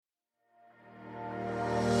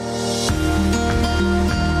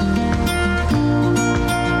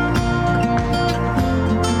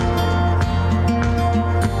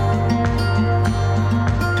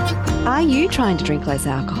trying to drink less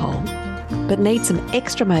alcohol, but need some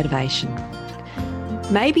extra motivation?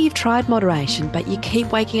 Maybe you've tried moderation, but you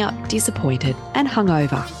keep waking up disappointed and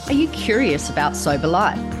hungover. Are you curious about sober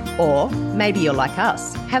life? Or maybe you're like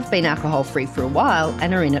us, have been alcohol-free for a while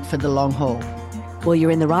and are in it for the long haul. Well,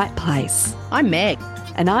 you're in the right place. I'm Meg.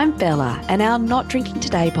 And I'm Bella, and our Not Drinking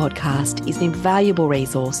Today podcast is an invaluable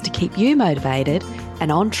resource to keep you motivated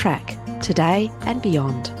and on track today and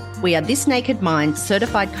beyond. We are This Naked Mind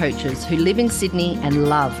certified coaches who live in Sydney and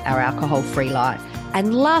love our alcohol-free life.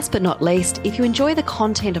 And last but not least, if you enjoy the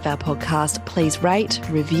content of our podcast, please rate,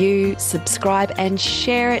 review, subscribe and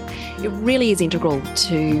share it. It really is integral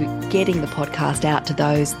to getting the podcast out to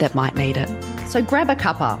those that might need it. So grab a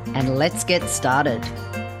cuppa and let's get started.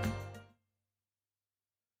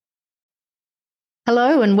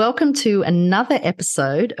 Hello and welcome to another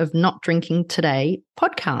episode of Not Drinking Today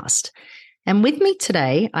podcast. And with me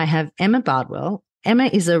today, I have Emma Bardwell. Emma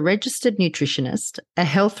is a registered nutritionist, a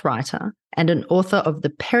health writer, and an author of The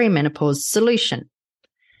Perimenopause Solution.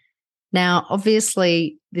 Now,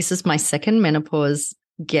 obviously, this is my second menopause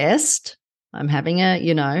guest. I'm having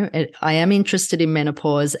I am interested in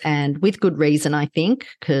menopause, and with good reason, I think,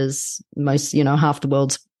 because most, half the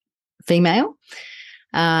world's female.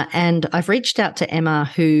 And I've reached out to Emma,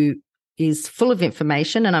 who is full of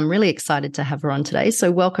information, and I'm really excited to have her on today. So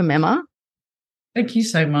welcome, Emma. Thank you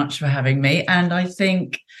so much for having me. And I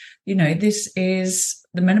think, this is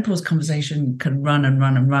the menopause conversation can run and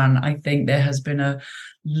run and run. I think there has been a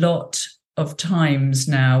lot of times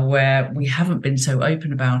now where we haven't been so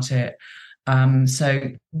open about it. So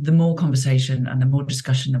the more conversation and the more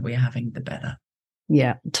discussion that we're having, the better.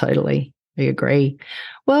 Yeah, totally. I agree.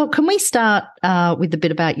 Well, can we start with a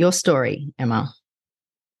bit about your story, Emma?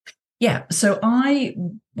 Yeah, so I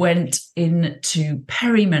went into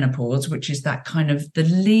perimenopause, which is that kind of the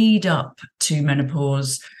lead up to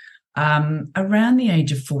menopause, around the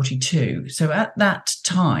age of 42. So at that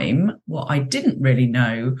time, what I didn't really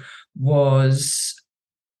know was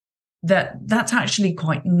that that's actually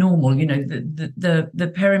quite normal.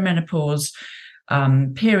 The perimenopause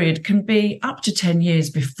period can be up to 10 years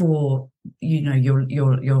before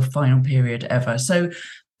your final period ever. So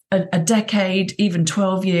a decade, even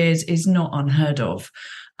 12 years is not unheard of.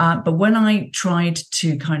 But when I tried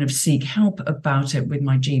to kind of seek help about it with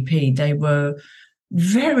my GP, they were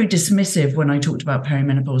very dismissive when I talked about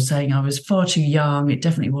perimenopause, saying I was far too young, it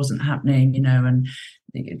definitely wasn't happening, and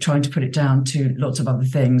trying to put it down to lots of other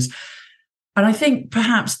things. And I think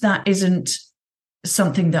perhaps that isn't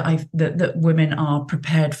something that women are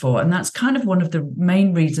prepared for. And that's kind of one of the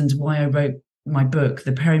main reasons why I wrote my book,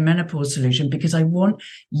 The Perimenopause Solution, because I want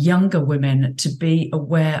younger women to be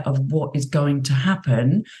aware of what is going to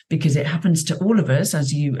happen, because it happens to all of us,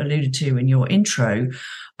 as you alluded to in your intro.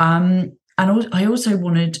 And I also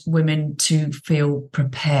wanted women to feel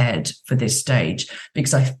prepared for this stage,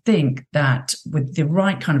 because I think that with the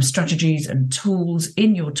right kind of strategies and tools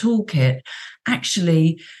in your toolkit,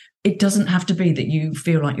 actually, it doesn't have to be that you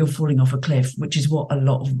feel like you're falling off a cliff, which is what a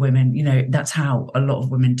lot of women, that's how a lot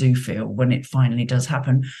of women do feel when it finally does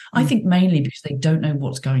happen. I think mainly because they don't know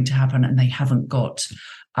what's going to happen and they haven't got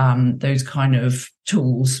those kind of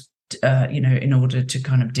tools, in order to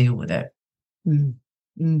kind of deal with it.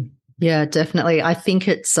 Yeah, definitely. I think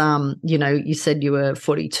it's, you said you were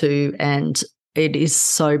 42 and it is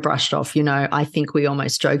so brushed off. I think we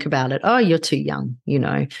almost joke about it. Oh, you're too young,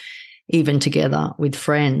 even together with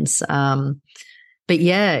friends. But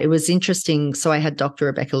yeah, it was interesting. So I had Dr.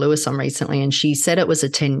 Rebecca Lewis on recently, and she said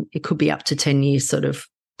it could be up to 10 years sort of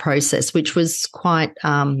process, which was quite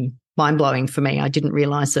mind-blowing for me. I didn't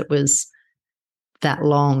realize it was that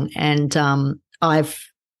long. And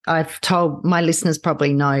I've told my listeners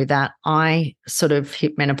probably know that I sort of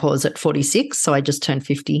hit menopause at 46. So I just turned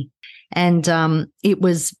 50. And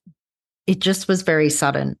it just was very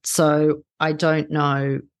sudden. So I don't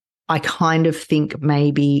know. I kind of think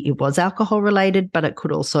maybe it was alcohol related, but it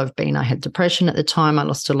could also have been I had depression at the time. I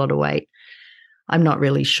lost a lot of weight. I'm not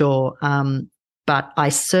really sure. But I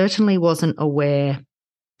certainly wasn't aware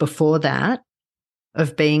before that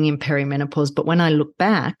of being in perimenopause. But when I look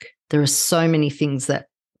back, there are so many things that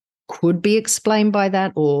could be explained by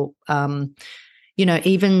that, or,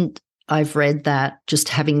 even I've read that just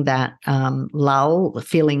having that lull,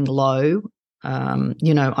 feeling low, I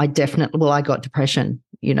got depression,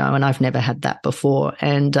 and I've never had that before.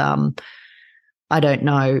 And I don't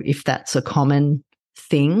know if that's a common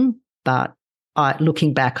thing, but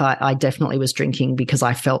looking back, I definitely was drinking because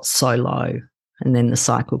I felt so low, and then the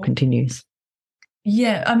cycle continues.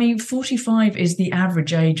 Yeah, I mean, 45 is the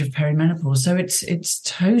average age of perimenopause, so it's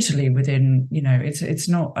totally within, it's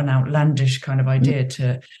not an outlandish kind of idea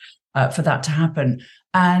to for that to happen.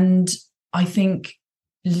 And I think,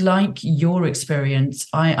 like your experience,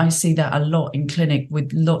 I see that a lot in clinic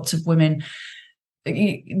with lots of women.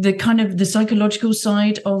 The kind of the psychological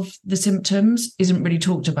side of the symptoms isn't really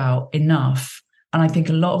talked about enough. And I think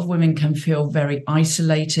a lot of women can feel very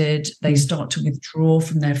isolated. They start to withdraw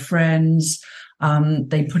from their friends.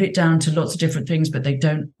 They put it down to lots of different things, but they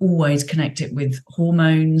don't always connect it with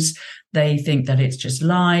hormones. They think that it's just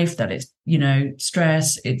life, that it's,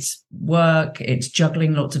 stress, it's work, it's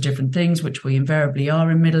juggling lots of different things, which we invariably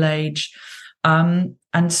are in middle age. And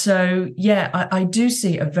so, I do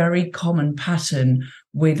see a very common pattern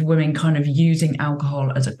with women kind of using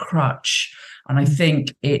alcohol as a crutch. And I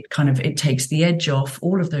think it takes the edge off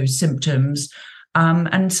all of those symptoms.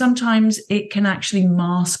 And sometimes it can actually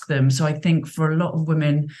mask them. So I think for a lot of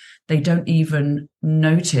women, they don't even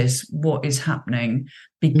notice what is happening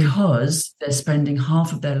because they're spending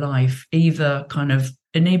half of their life either kind of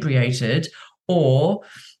inebriated or,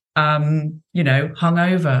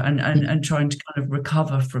 hungover and trying to kind of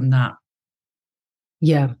recover from that.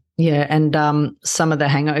 Yeah. Yeah. And some of the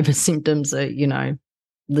hangover symptoms are,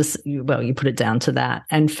 you put it down to that.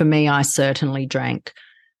 And for me, I certainly drank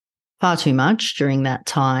far too much during that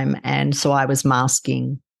time. And so I was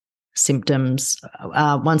masking symptoms.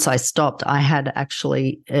 Once I stopped, I had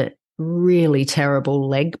actually a really terrible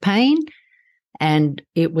leg pain. And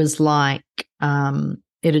it was like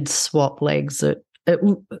it had swapped legs.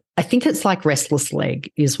 I think it's like restless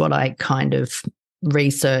leg is what I kind of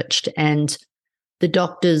researched. And the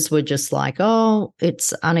doctors were just like, oh,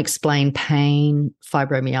 it's unexplained pain,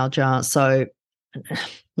 fibromyalgia. So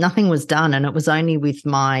nothing was done. And it was only with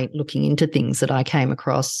my looking into things that I came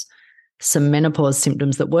across some menopause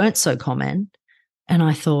symptoms that weren't so common. And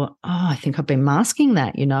I thought, I think I've been masking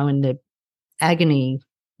that, and the agony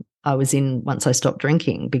I was in once I stopped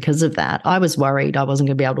drinking because of that. I was worried I wasn't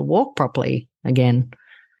going to be able to walk properly again.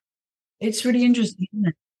 It's really interesting, isn't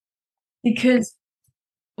it? Because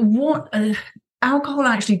alcohol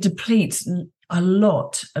actually depletes a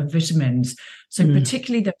lot of vitamins. So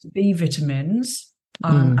particularly those B vitamins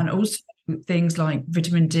and also things like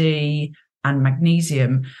vitamin D and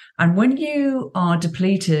magnesium. And when you are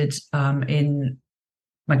depleted in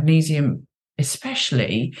magnesium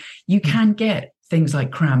especially, you can get things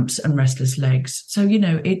like cramps and restless legs. So,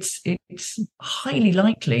 it's highly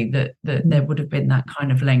likely that there would have been that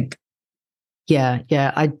kind of link. Yeah.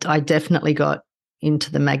 I definitely got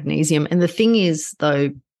into the magnesium. And the thing is, though,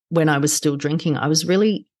 when I was still drinking, I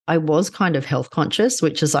was kind of health conscious,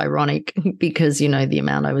 which is ironic because, the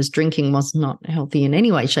amount I was drinking was not healthy in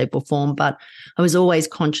any way, shape or form, but I was always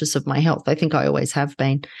conscious of my health. I think I always have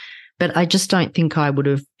been. But I just don't think I would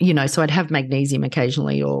have, so I'd have magnesium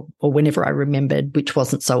occasionally or whenever I remembered, which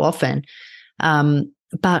wasn't so often.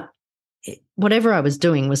 But whatever I was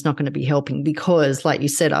doing was not going to be helping because, like you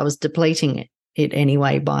said, I was depleting it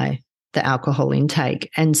anyway by the alcohol intake.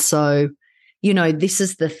 And so, this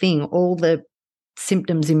is the thing, all the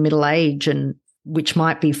symptoms in middle age and which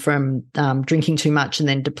might be from drinking too much and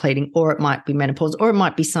then depleting, or it might be menopause, or it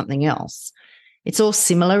might be something else. It's all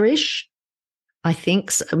similar-ish. I think,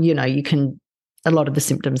 so, a lot of the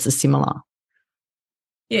symptoms are similar.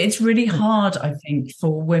 Yeah, it's really hard, I think,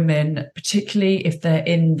 for women, particularly if they're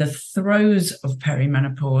in the throes of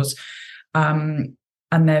perimenopause and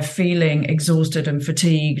they're feeling exhausted and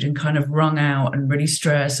fatigued and kind of wrung out and really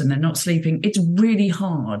stressed and they're not sleeping. It's really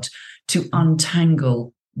hard to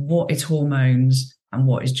untangle what is hormones and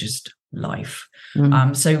what is just life.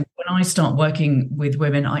 So when I start working with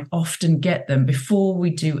women, I often get them before we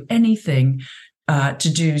do anything to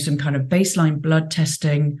do some kind of baseline blood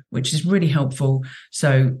testing, which is really helpful.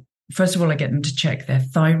 So first of all, I get them to check their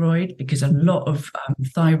thyroid because a lot of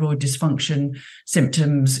thyroid dysfunction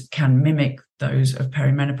symptoms can mimic those of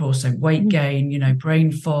perimenopause. So weight gain,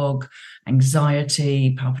 brain fog,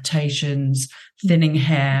 anxiety, palpitations, thinning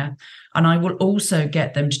hair. And I will also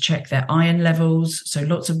get them to check their iron levels. So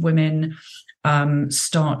lots of women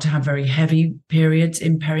start to have very heavy periods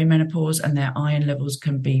in perimenopause and their iron levels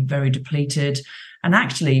can be very depleted. And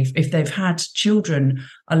actually, if they've had children,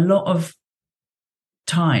 a lot of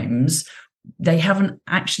times they haven't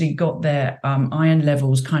actually got their iron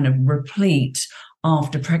levels kind of replete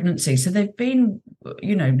after pregnancy. So they've been,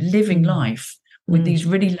 living life with these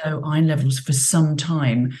really low iron levels for some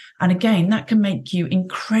time. And again, that can make you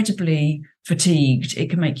incredibly fatigued.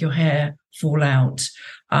 It can make your hair fall out.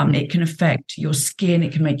 It can affect your skin.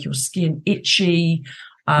 It can make your skin itchy.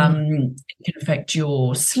 It can affect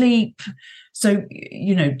your sleep. So,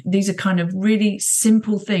 these are kind of really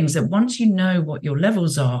simple things that once you know what your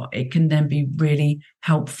levels are, it can then be really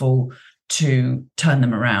helpful to turn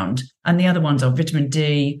them around. And the other ones are vitamin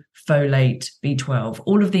D, folate, B12.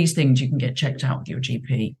 All of these things you can get checked out with your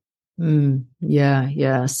GP.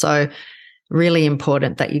 Yeah. So really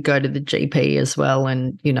important that you go to the GP as well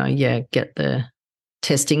and, get the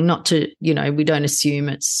testing. Not to, we don't assume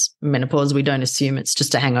it's menopause. We don't assume it's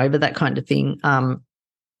just a hangover, that kind of thing.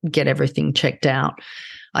 Get everything checked out.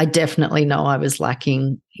 I definitely know I was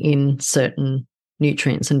lacking in certain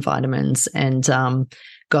nutrients and vitamins. And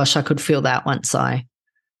gosh, I could feel that once I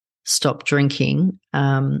stopped drinking.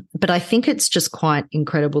 But I think it's just quite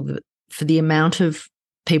incredible that for the amount of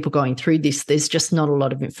people going through this, there's just not a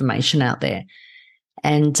lot of information out there.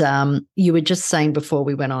 And you were just saying before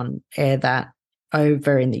we went on air that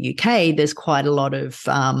over in the UK, there's quite a lot of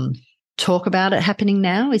talk about it happening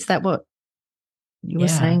now. Is that what you were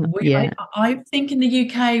saying? I think in the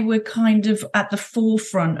UK, we're kind of at the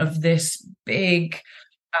forefront of this big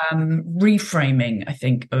reframing, I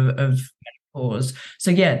think, of menopause.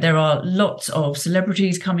 So, there are lots of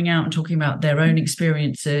celebrities coming out and talking about their own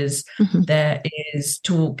experiences. Mm-hmm. There is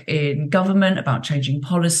talk in government about changing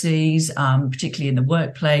policies, particularly in the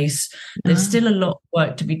workplace. There's still a lot of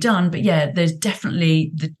work to be done, but there's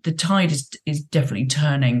definitely, the tide is definitely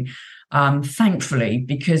turning, thankfully,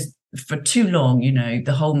 because for too long,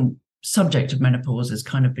 the whole subject of menopause has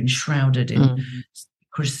kind of been shrouded in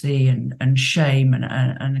secrecy and shame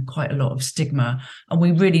and quite a lot of stigma. And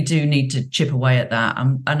we really do need to chip away at that.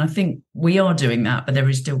 And I think we are doing that, but there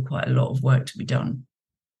is still quite a lot of work to be done.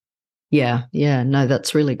 Yeah. No,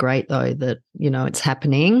 that's really great, though, that,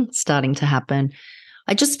 it's starting to happen.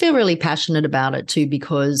 I just feel really passionate about it, too,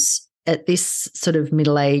 because at this sort of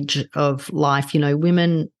middle age of life,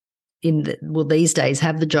 women these days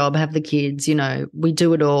have the job, have the kids, we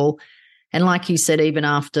do it all. And like you said, even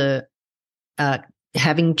after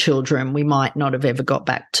having children, we might not have ever got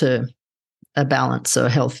back to a balance or a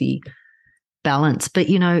healthy balance. But,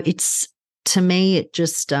 it's, to me, it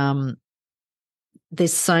just,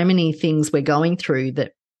 there's so many things we're going through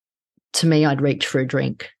that, to me, I'd reach for a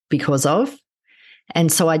drink because of.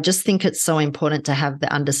 And so I just think it's so important to have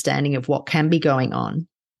the understanding of what can be going on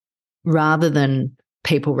rather than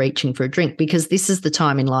people reaching for a drink, because this is the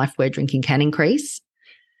time in life where drinking can increase.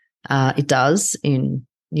 It does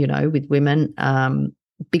with women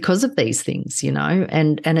because of these things,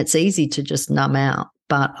 and it's easy to just numb out.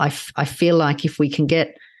 But I feel like if we can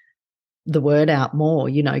get the word out more,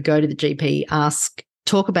 go to the GP,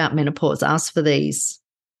 talk about menopause, ask for these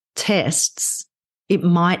tests, it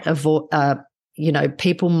might avoid,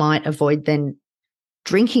 people might avoid then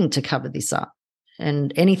drinking to cover this up.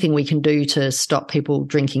 And anything we can do to stop people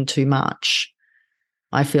drinking too much,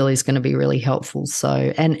 I feel, is going to be really helpful. So,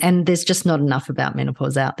 and there's just not enough about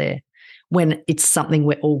menopause out there when it's something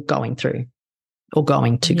we're all going through or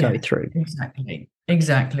going to go through.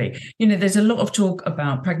 Exactly. There's a lot of talk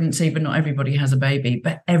about pregnancy, but not everybody has a baby.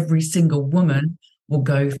 But every single woman will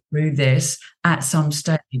go through this at some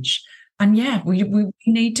stage. And we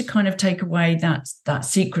need to kind of take away that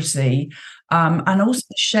secrecy. And also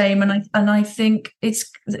the shame. And I think it's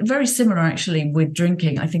very similar actually with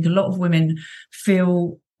drinking. I think a lot of women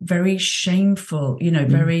feel very shameful,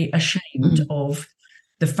 very ashamed of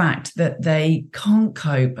the fact that they can't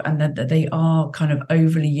cope and that they are kind of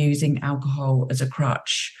overly using alcohol as a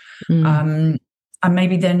crutch. And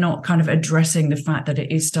maybe they're not kind of addressing the fact that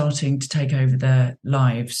it is starting to take over their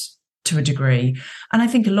lives to a degree. And I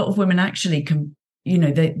think a lot of women actually can,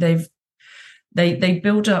 they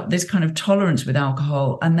build up this kind of tolerance with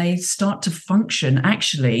alcohol and they start to function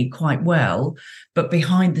actually quite well, but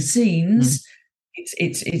behind the scenes,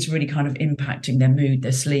 it's really kind of impacting their mood,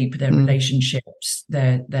 their sleep, their relationships,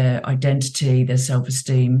 their identity, their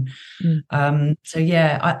self-esteem.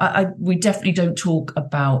 We definitely don't talk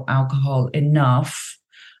about alcohol enough.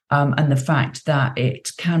 And the fact that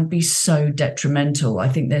it can be so detrimental. I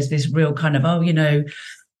think there's this real kind of,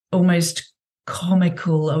 almost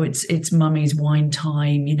comical, it's mummy's wine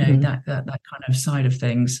time, that kind of side of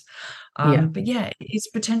things. But it's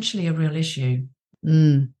potentially a real issue.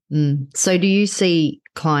 So do you see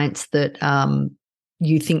clients that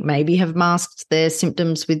you think maybe have masked their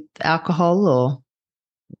symptoms with alcohol or?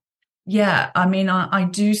 Yeah, I mean, I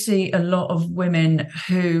do see a lot of women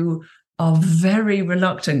who are very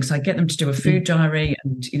reluctant, because I get them to do a food diary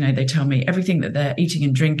and, they tell me everything that they're eating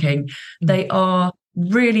and drinking. They are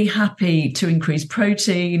really happy to increase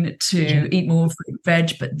protein, to eat more fruit,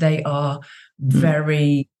 veg, but they are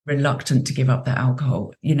very reluctant to give up their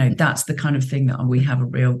alcohol. That's the kind of thing that we have a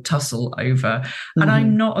real tussle over. And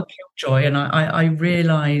I'm not a killjoy, and I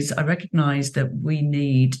recognize that we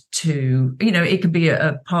need to, it can be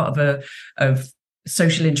a part of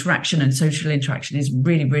social interaction, and social interaction is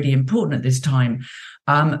really, really important at this time.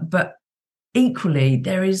 But equally,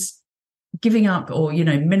 there is giving up or,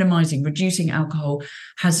 minimizing, reducing alcohol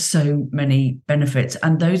has so many benefits,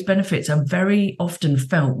 and those benefits are very often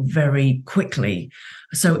felt very quickly.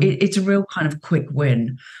 So it's a real kind of quick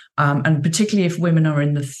win. And particularly if women are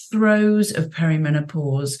in the throes of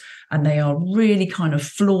perimenopause and they are really kind of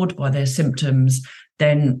flawed by their symptoms,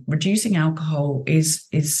 then reducing alcohol is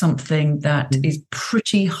something that is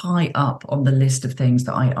pretty high up on the list of things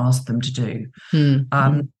that I ask them to do.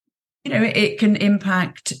 It can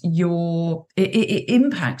impact it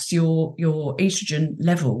impacts your estrogen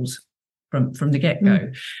levels from the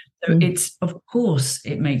get-go. So it's, of course,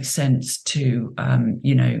 it makes sense to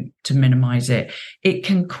to minimize it. It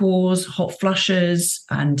can cause hot flushes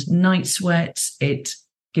and night sweats. It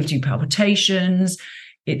gives you palpitations.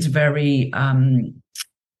 It's very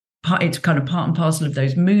it's kind of part and parcel of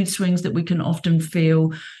those mood swings that we can often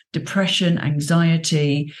feel, depression,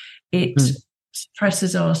 anxiety. It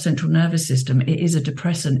suppresses our central nervous system. It is a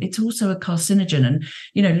depressant. It's also a carcinogen.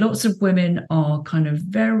 And, lots of women are kind of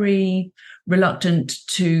very reluctant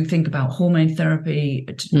to think about hormone therapy,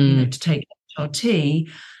 to take HRT.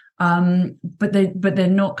 But they're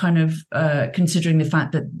not kind of considering the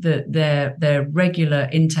fact that their regular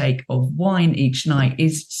intake of wine each night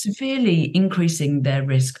is severely increasing their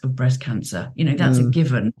risk of breast cancer. That's a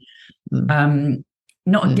given.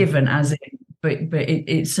 Not a given as in, but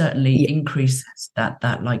it certainly increases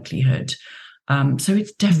that likelihood. So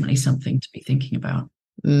it's definitely something to be thinking about.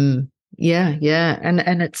 Yeah.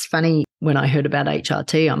 And it's funny, when I heard about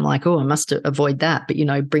HRT, I'm like, oh, I must avoid that. But,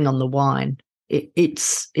 bring on the wine.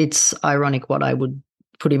 It's ironic what I would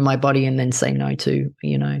put in my body and then say no to,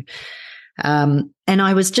 And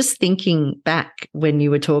I was just thinking back when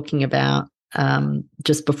you were talking about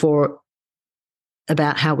just before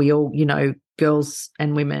about how we all, girls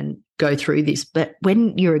and women go through this. But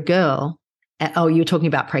when you're a girl, you're talking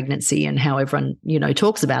about pregnancy and how everyone,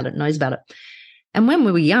 talks about it, knows about it. And when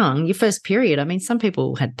we were young, your first period, I mean, some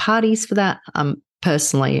people had parties for that.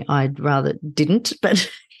 Personally, I'd rather didn't, but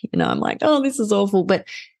I'm like, oh, this is awful. But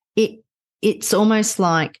it's almost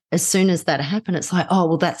like as soon as that happened, it's like, oh,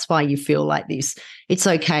 well, that's why you feel like this. It's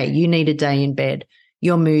okay. You need a day in bed.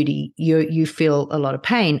 You're moody. You feel a lot of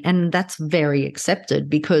pain. And that's very accepted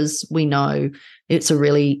because we know it's a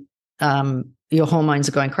really, your hormones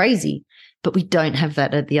are going crazy. But we don't have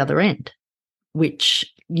that at the other end,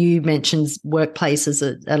 which you mentioned workplaces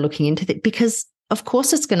are looking into that, because of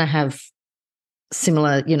course it's going to have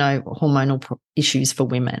similar, hormonal issues for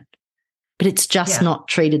women, but it's just not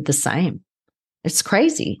treated the same. It's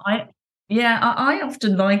crazy. I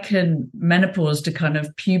often liken menopause to kind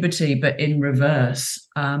of puberty, but in reverse.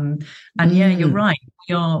 And you're right.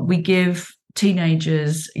 We give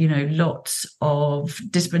teenagers, lots of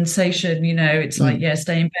dispensation. It's like,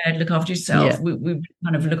 stay in bed, look after yourself. We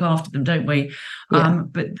kind of look after them, don't we?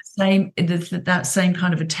 But that same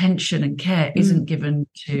kind of attention and care isn't given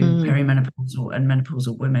to perimenopausal and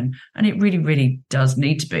menopausal women, and it really, really does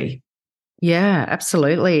need to be. Yeah,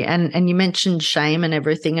 absolutely. And you mentioned shame and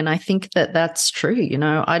everything, and I think that that's true.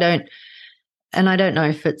 I don't know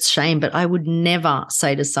if it's shame, but I would never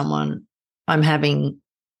say to someone, I'm having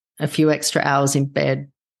a few extra hours in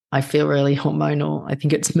bed, I feel really hormonal, I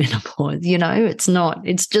think it's menopause. It's not,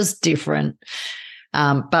 it's just different.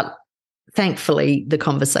 But thankfully the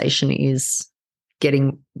conversation is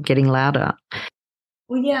getting louder.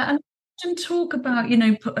 Well, yeah, and talk about,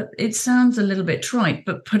 it sounds a little bit trite,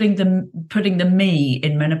 but putting the me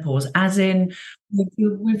in menopause, as in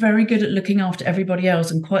we're very good at looking after everybody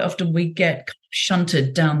else, and quite often we get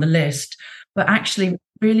shunted down the list, but actually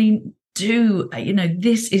really do,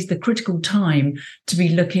 this is the critical time to be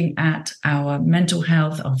looking at our mental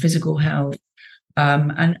health, our physical health,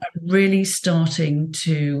 and really starting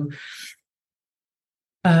to,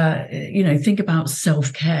 think about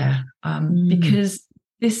self-care, because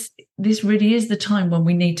this really is the time when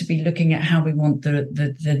we need to be looking at how we want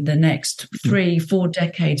the next 3-4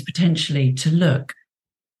 decades potentially to look.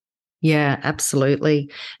 Yeah,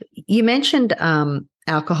 absolutely. You mentioned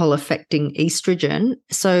alcohol affecting estrogen.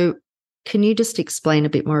 So can you just explain a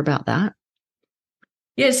bit more about that?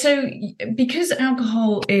 Yeah, so because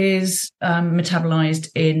alcohol is metabolized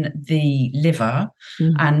in the liver,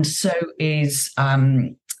 and so is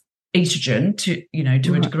estrogen to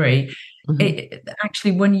a degree. It,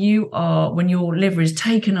 actually, when your liver is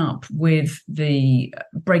taken up with the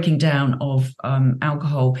breaking down of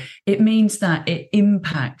alcohol, it means that it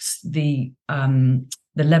impacts the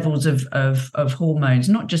the levels of hormones,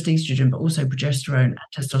 not just estrogen, but also progesterone and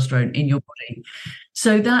testosterone in your body.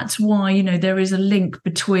 So that's why, there is a link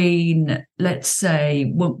between, let's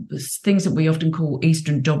say, things that we often call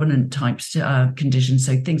estrogen dominant types conditions.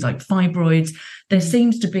 So things like fibroids. There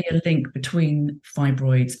seems to be a link between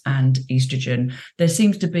fibroids and estrogen. There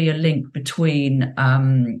seems to be a link between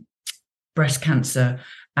breast cancer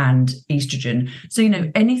and estrogen. So,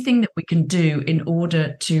 anything that we can do in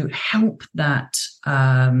order to help that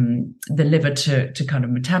the liver to kind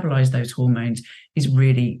of metabolize those hormones is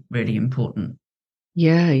really, really important.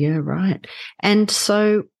 Yeah, right. And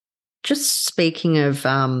so just speaking of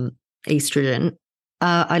estrogen,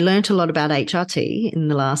 I learned a lot about HRT in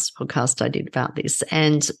the last podcast I did about this.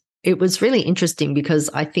 And it was really interesting because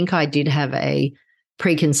I think I did have a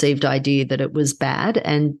preconceived idea that it was bad.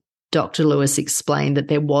 And Dr. Lewis explained that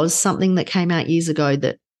there was something that came out years ago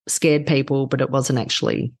that scared people, but it wasn't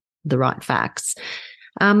actually the right facts.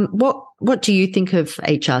 What do you think of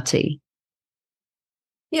HRT?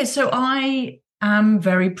 Yeah, so I am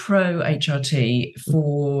very pro HRT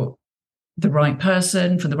for the right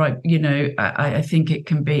person, for the right, I think it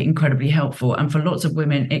can be incredibly helpful. And for lots of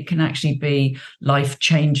women, it can actually be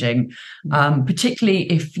life-changing, particularly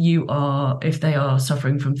if they are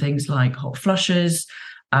suffering from things like hot flushes.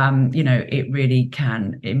 It really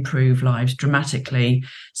can improve lives dramatically.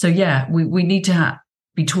 So yeah, we need to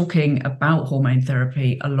be talking about hormone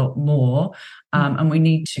therapy a lot more. And we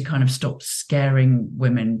need to kind of stop scaring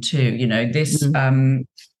women too.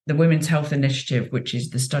 The Women's Health Initiative, which is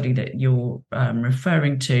the study that you're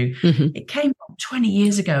referring to, it came up 20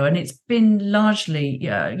 years ago, and it's been largely,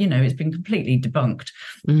 it's been completely debunked.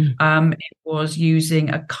 It was using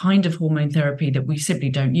a kind of hormone therapy that we simply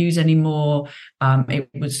don't use anymore. It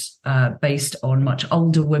was based on much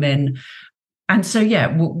older women. And so,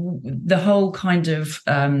 the whole kind of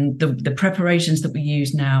the preparations that we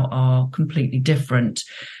use now are completely different.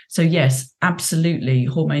 So, yes, absolutely,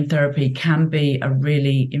 hormone therapy can be a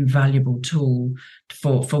really invaluable tool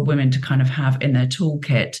for women to kind of have in their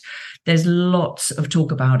toolkit. There's lots of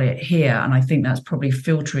talk about it here, and I think that's probably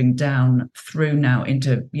filtering down through now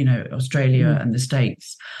into, Australia and the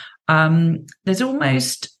States. There's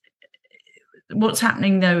almost... What's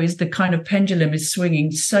happening, though, is the kind of pendulum is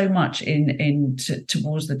swinging so much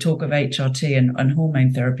towards the talk of HRT and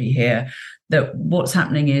hormone therapy here that what's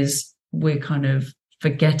happening is we're kind of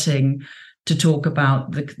forgetting to talk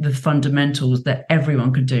about the fundamentals that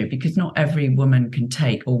everyone can do, because not every woman can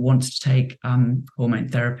take or wants to take hormone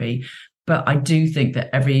therapy. But I do think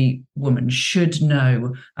that every woman should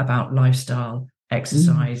know about lifestyle,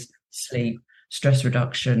 exercise, sleep, stress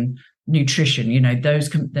reduction, nutrition.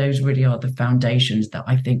 Those really are the foundations that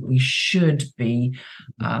I think we should be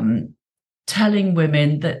telling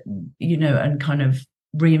women that, and kind of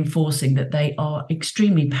reinforcing that they are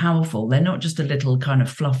extremely powerful. They're not just a little kind of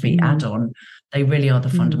fluffy add-on. They really are the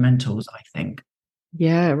fundamentals, I think.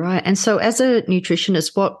 Yeah, right. And so as a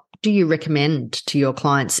nutritionist, what do you recommend to your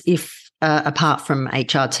clients if apart from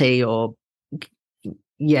HRT or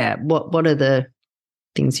what are the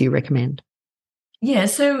things you recommend? Yeah,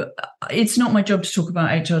 so it's not my job to talk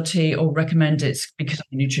about HRT or recommend it because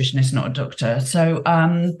I'm a nutritionist, not a doctor. So,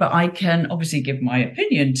 but I can obviously give my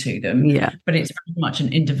opinion to them. Yeah. But it's very much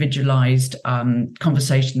an individualized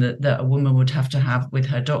conversation that a woman would have to have with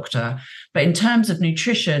her doctor. But in terms of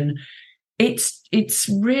nutrition, it's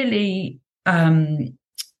really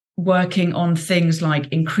working on things like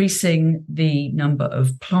increasing the number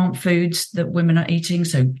of plant foods that women are eating.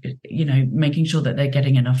 So, making sure that they're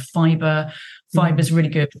getting enough fiber. Fiber is really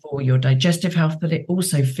good for your digestive health, but it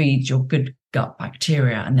also feeds your good gut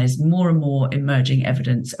bacteria. And there's more and more emerging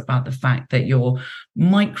evidence about the fact that your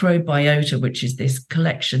microbiota, which is this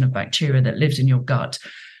collection of bacteria that lives in your gut,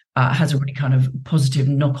 has a really kind of positive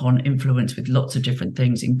knock-on influence with lots of different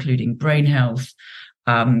things, including brain health,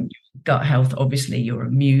 gut health, obviously your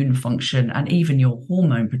immune function, and even your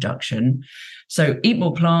hormone production. So eat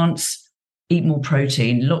more plants, eat more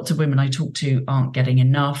protein. Lots of women I talk to aren't getting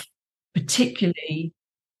enough, particularly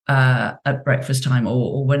at breakfast time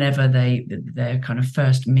or whenever their kind of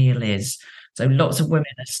first meal is. So lots of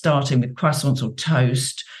women are starting with croissants or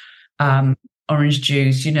toast, orange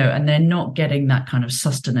juice, and they're not getting that kind of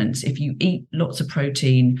sustenance. If you eat lots of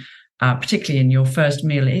protein, particularly in your first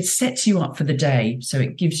meal, it sets you up for the day. So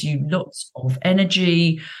it gives you lots of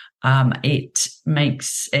energy. It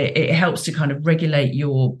helps to kind of regulate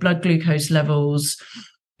your blood glucose levels.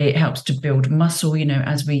 It helps to build muscle.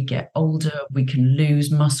 As we get older, we can lose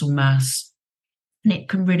muscle mass. And it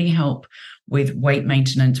can really help with weight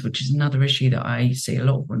maintenance, which is another issue that I see a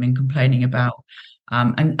lot of women complaining about.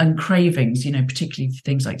 And cravings, particularly for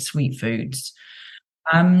things like sweet foods.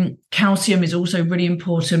 Calcium is also really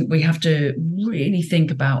important. We have to really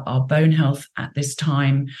think about our bone health at this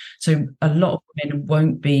time. So a lot of women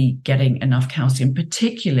won't be getting enough calcium,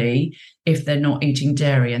 particularly if they're not eating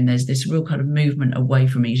dairy. And there's this real kind of movement away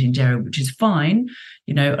from eating dairy, which is fine.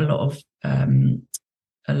 You know, a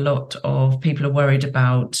lot of people are worried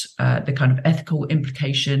about the kind of ethical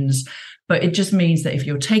implications, but it just means that if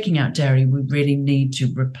you're taking out dairy, we really need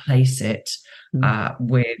to replace it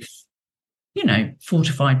with, you know,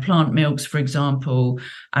 fortified plant milks, for example,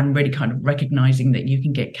 and really kind of recognizing that you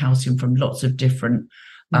can get calcium from lots of different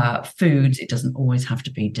foods. It doesn't always have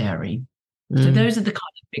to be dairy. So those are the kind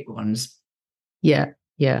of big ones. Yeah.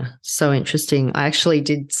 So interesting. I actually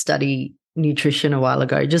did study nutrition a while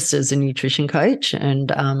ago, just as a nutrition coach,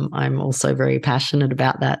 and I'm also very passionate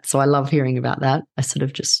about that. So I love hearing about that. I sort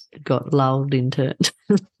of just got lulled into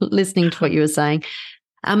listening to what you were saying.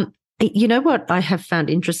 You know what I have found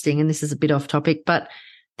interesting, and this is a bit off topic, but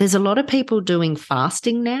there's a lot of people doing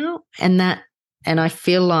fasting now, and I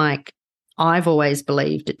feel like I've always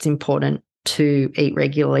believed it's important to eat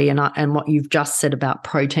regularly, and what you've just said about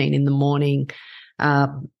protein in the morning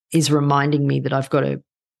is reminding me that I've got to,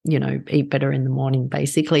 you know, eat better in the morning,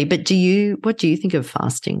 basically. But what do you think of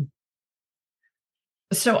fasting?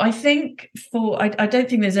 So I think I don't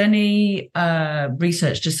think there's any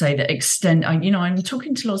research to say that I'm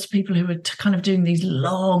talking to lots of people who are kind of doing these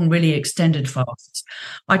long, really extended fasts.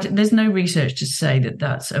 There's no research to say that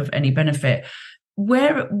that's of any benefit.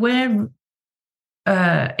 Where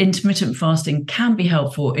intermittent fasting can be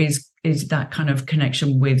helpful is that kind of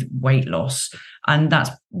connection with weight loss. And that's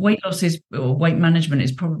weight management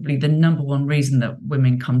is probably the number one reason that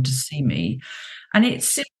women come to see me. And it's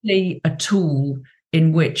simply a tool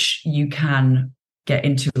in which you can get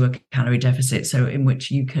into a calorie deficit. So in which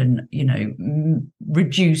you can, you know,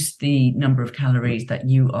 reduce the number of calories that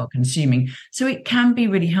you are consuming. So it can be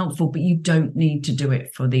really helpful, but you don't need to do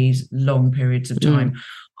it for these long periods of time.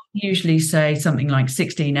 I usually say something like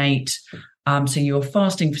 16-8. So you're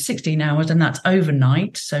fasting for 16 hours, and that's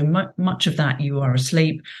overnight. So much of that you are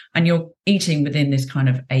asleep, and you're eating within this kind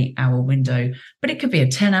of 8-hour window. But it could be a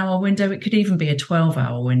 10-hour window. It could even be a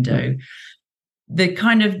 12-hour window.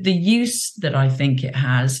 The use that I think it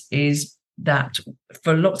has is that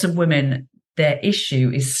for lots of women, their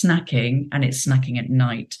issue is snacking, and it's snacking at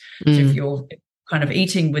night. So if you're kind of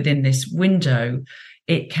eating within this window,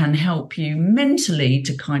 it can help you mentally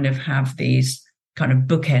to kind of have these kind of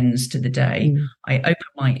bookends to the day. I open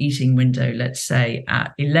my eating window, let's say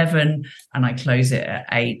at 11, and I close it at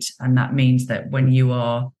 8. And that means that when you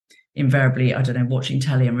are invariably, I don't know, watching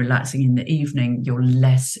telly and relaxing in the evening, you're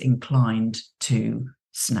less inclined to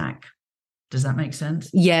snack. Does that make sense?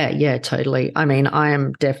 Yeah, totally. I mean, I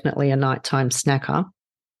am definitely a nighttime snacker.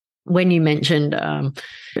 When you mentioned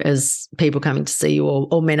as people coming to see you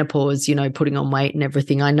or menopause, you know, putting on weight and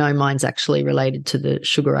everything, I know mine's actually related to the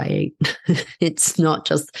sugar I eat. It's not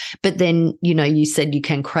just, but then, you know, you said you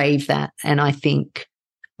can crave that. And I think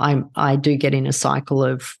I do get in a cycle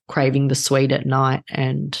of craving the sweet at night,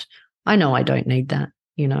 and I know I don't need that.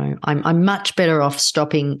 You know, I'm much better off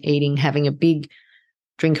stopping eating, having a big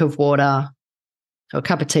drink of water or a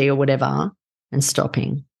cup of tea or whatever and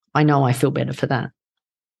stopping. I know I feel better for that.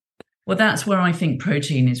 Well, that's where I think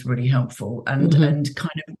protein is really helpful and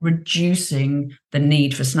kind of reducing the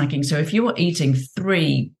need for snacking. So if you're eating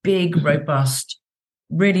 3 big, robust,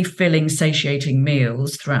 really filling, satiating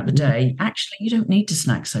meals throughout the day, actually, you don't need to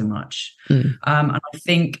snack so much. And I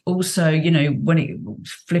think also, you know,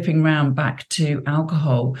 flipping around back to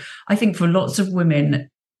alcohol, I think for lots of women,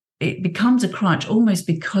 it becomes a crutch almost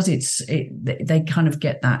because they kind of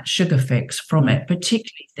get that sugar fix from it,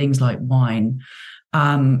 particularly things like wine.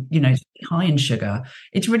 You know, it's high in sugar.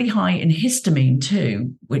 It's really high in histamine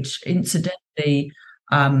too, which incidentally,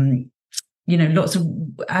 you know,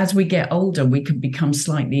 as we get older, we can become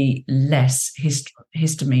slightly less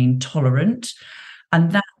histamine tolerant.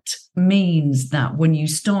 And that means that when you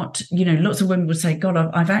start, you know, lots of women will say, God,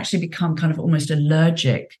 I've actually become kind of almost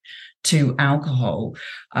allergic to alcohol.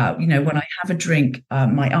 You know, when I have a drink,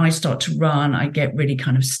 my eyes start to run. I get really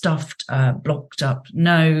kind of stuffed, blocked up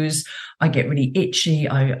nose. I get really itchy.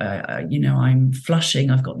 You know, I'm flushing.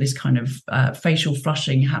 I've got this kind of facial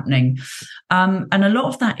flushing happening. And a lot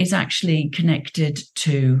of that is actually connected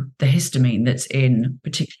to the histamine that's in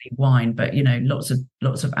particularly wine, but, you know, lots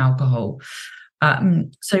of alcohol.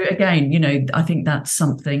 So again, you know, I think that's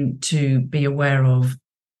something to be aware of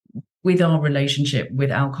with our relationship with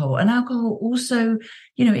alcohol. And alcohol also,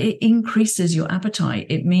 you know, it increases your appetite.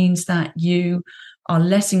 It means that you are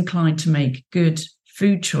less inclined to make good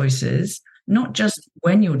food choices not just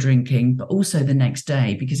when you're drinking, but also the next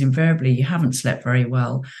day, because invariably you haven't slept very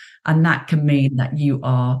well. And that can mean that you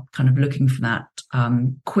are kind of looking for that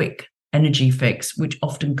quick energy fix, which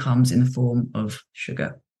often comes in the form of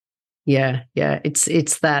sugar. Yeah.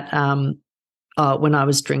 It's that when I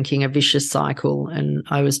was drinking, a vicious cycle, and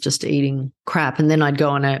I was just eating crap, and then I'd go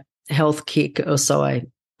on a health kick, or so I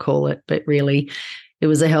call it, but really it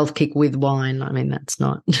was a health kick with wine. I mean, that's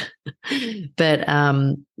not, but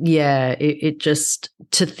it just,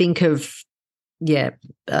 to think of,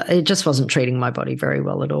 it just wasn't treating my body very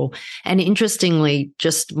well at all. And interestingly,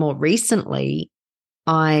 just more recently,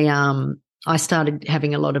 I started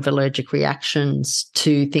having a lot of allergic reactions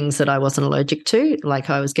to things that I wasn't allergic to. Like,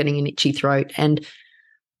 I was getting an itchy throat, and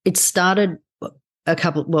it started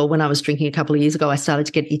when I was drinking a couple of years ago, I started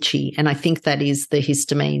to get itchy. And I think that is the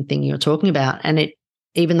histamine thing you're talking about. And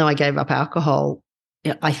even though I gave up alcohol,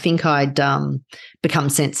 I think I'd become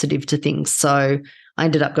sensitive to things. So I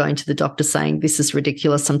ended up going to the doctor saying, this is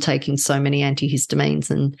ridiculous, I'm taking so many antihistamines.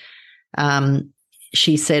 And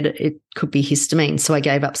she said it could be histamine. So I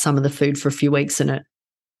gave up some of the food for a few weeks, and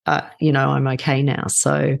I'm okay now.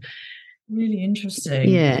 So really interesting.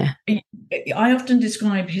 Yeah. I often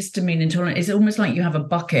describe histamine intolerance. It's almost like you have a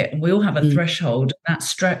bucket, and we all have a threshold. That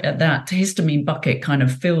histamine bucket kind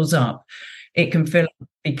of fills up. It can fill up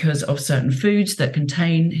because of certain foods that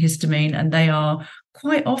contain histamine, and they are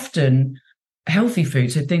quite often healthy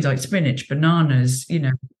foods. So things like spinach, bananas,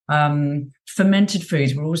 fermented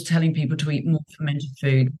foods. We're always telling people to eat more fermented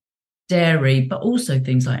food, dairy, but also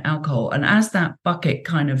things like alcohol. And as that bucket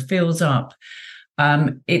kind of fills up,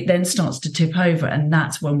 it then starts to tip over, and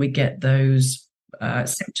that's when we get those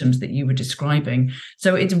symptoms that you were describing.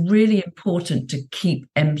 So it's really important to keep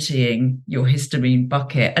emptying your histamine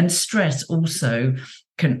bucket, and stress also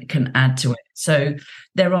can add to it. So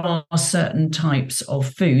there are certain types of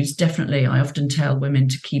foods. Definitely, I often tell women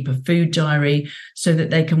to keep a food diary so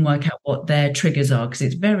that they can work out what their triggers are, because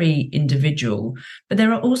it's very individual. But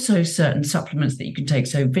there are also certain supplements that you can take.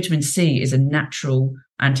 So vitamin C is a natural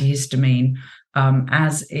antihistamine,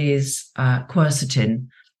 as is quercetin.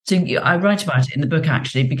 So I write about it in the book,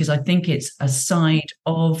 actually, because I think it's a side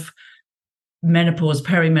of menopause,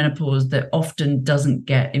 perimenopause, that often doesn't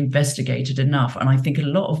get investigated enough. And I think a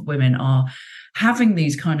lot of women are having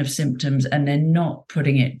these kind of symptoms, and they're not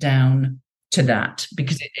putting it down to that,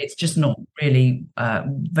 because it's just not really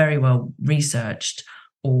very well researched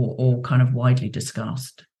or kind of widely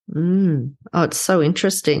discussed. Oh, it's so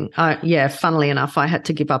interesting. Funnily enough, I had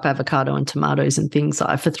to give up avocado and tomatoes and things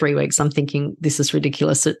for 3 weeks. I'm thinking, this is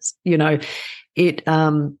ridiculous. It's,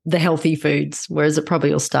 the healthy foods, whereas it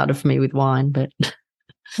probably all started for me with wine, but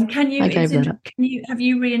have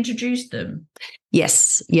you reintroduced them?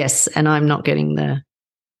 Yes. And I'm not getting the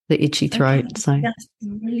itchy throat. Okay, so that's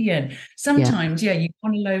brilliant. Sometimes, you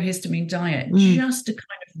want a low histamine diet just to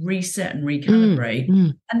kind of reset and recalibrate.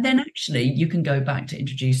 And then actually you can go back to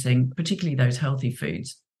introducing particularly those healthy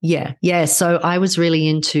foods. Yeah. So I was really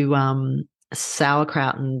into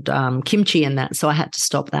sauerkraut and kimchi and that. So I had to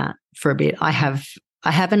stop that for a bit. I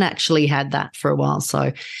haven't actually had that for a while.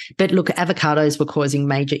 So, but look, avocados were causing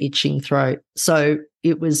major itching throat. So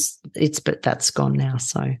but that's gone now.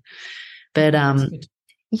 So, but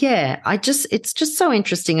it's just so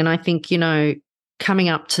interesting. And I think, coming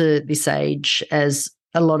up to this age, as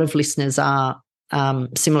a lot of listeners are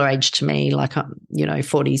similar age to me, like,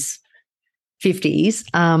 40s,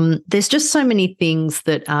 50s, there's just so many things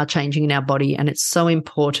that are changing in our body, and it's so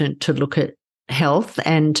important to look at health.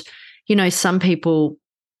 And, some people,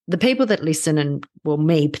 the people that listen, and well,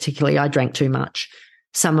 me particularly, I drank too much.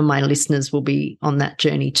 Some of my listeners will be on that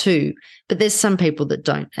journey too, but there's some people that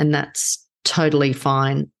don't, and that's totally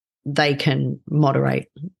fine. They can moderate,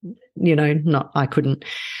 I couldn't.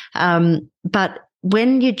 But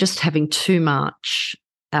when you're just having too much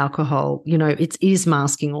alcohol, it is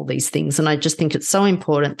masking all these things. And I just think it's so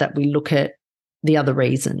important that we look at the other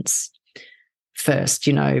reasons first,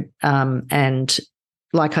 and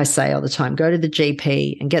like I say all the time, go to the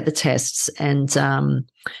GP and get the tests. And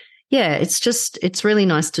it's really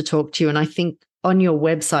nice to talk to you. And I think on your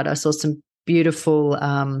website, I saw some beautiful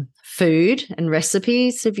food and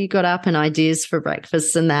recipes. Have you got up and ideas for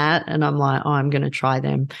breakfast and that? And I'm like, I'm going to try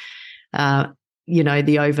them.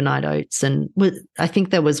 The overnight oats. And I think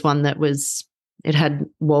there was one that it had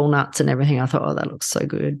walnuts and everything. I thought, oh, that looks so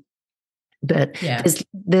good. But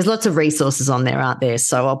there's lots of resources on there, aren't there?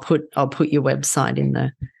 So I'll put your website in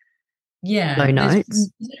the low notes.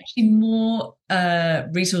 There's actually more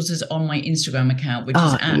resources on my Instagram account, which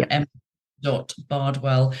is at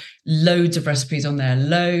Bardwell. Loads of recipes on there,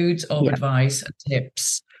 loads of advice and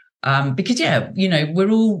tips. Because,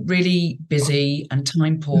 we're all really busy and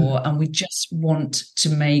time poor, and we just want to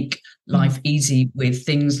make life easy with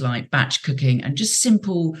things like batch cooking and just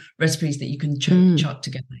simple recipes that you can chuck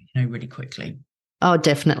together, really quickly. Oh,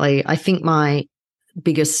 definitely. I think my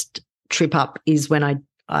biggest trip up is when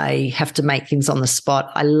I have to make things on the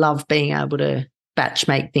spot. I love being able to batch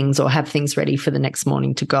make things or have things ready for the next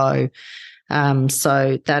morning to go.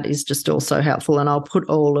 So that is just also helpful. And I'll put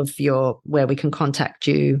all of where we can contact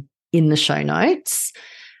you in the show notes.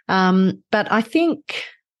 But I think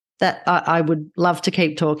that I would love to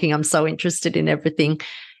keep talking. I'm so interested in everything.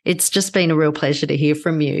 It's just been a real pleasure to hear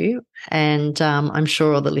from you. And I'm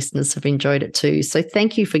sure all the listeners have enjoyed it too. So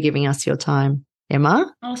thank you for giving us your time,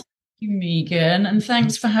 Emma. Oh, thank you, Megan. And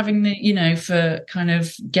thanks for having for kind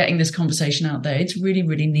of getting this conversation out there. It's really,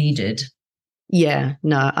 really needed. Yeah,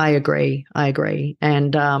 no, I agree.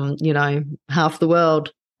 And, half the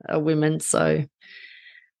world are women. So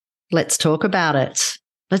let's talk about it.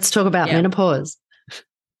 Let's talk about menopause.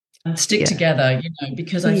 And stick together,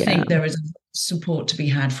 because I think there is support to be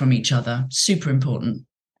had from each other. Super important.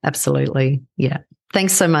 Absolutely. Yeah.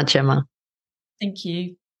 Thanks so much, Emma. Thank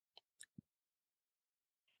you.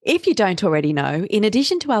 If you don't already know, in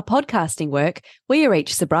addition to our podcasting work, we are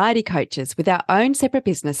each sobriety coaches with our own separate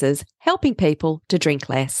businesses, helping people to drink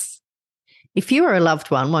less. If you or a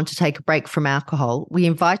loved one want to take a break from alcohol, we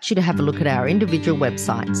invite you to have a look at our individual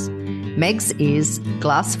websites. Meg's is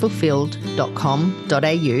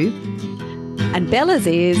glassfulfilled.com.au and Bella's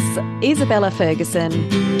is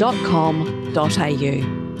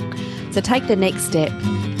isabellaferguson.com.au. So take the next step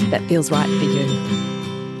that feels right for you.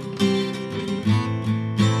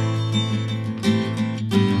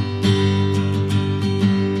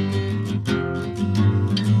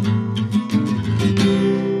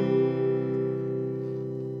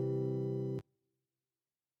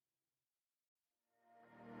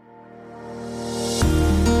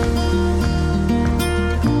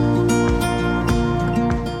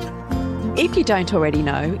 If you don't already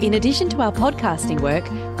know, in addition to our podcasting work,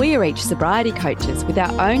 we are each sobriety coaches with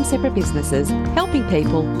our own separate businesses, helping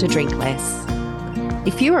people to drink less.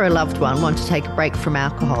 If you or a loved one want to take a break from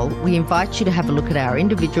alcohol, we invite you to have a look at our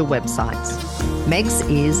individual websites. Meg's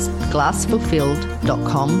is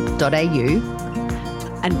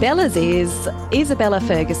glassfulfilled.com.au and Bella's is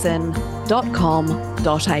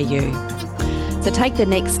isabellaferguson.com.au. So take the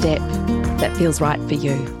next step that feels right for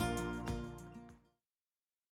you.